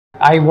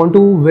I want to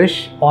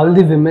wish all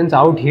the women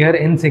out here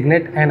in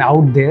Cygnet and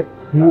out there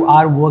who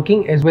are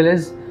working as well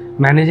as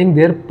managing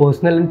their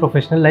personal and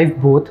professional life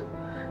both.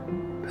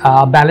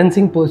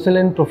 Balancing personal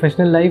and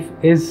professional life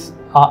is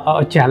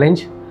a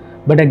challenge,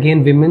 but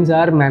again women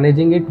are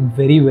managing it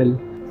very well.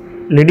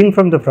 Leading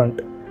from the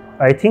front,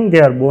 I think they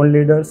are born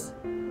leaders,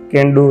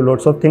 can do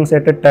lots of things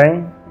at a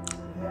time,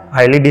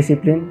 highly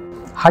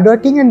disciplined,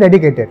 hardworking and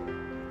dedicated.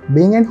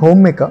 Being a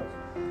homemaker,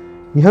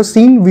 you have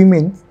seen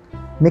women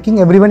making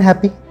everyone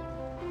happy,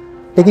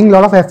 taking a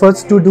lot of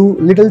efforts to do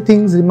little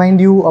things,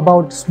 remind you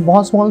about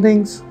small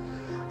things,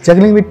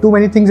 juggling with too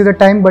many things at a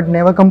time but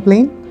never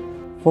complain.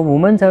 For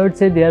women, I would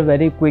say they are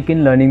very quick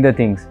in learning the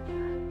things.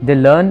 They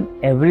learn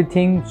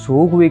everything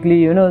so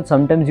quickly,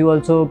 sometimes you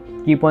also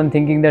keep on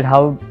thinking that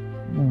how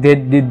they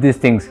did these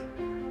things.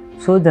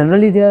 So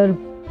generally they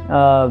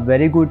are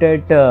very good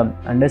at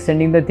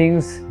understanding the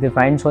things, they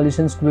find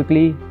solutions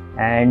quickly,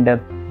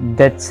 and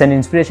that's an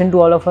inspiration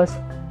to all of us.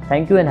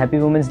 Thank you and happy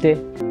Women's Day.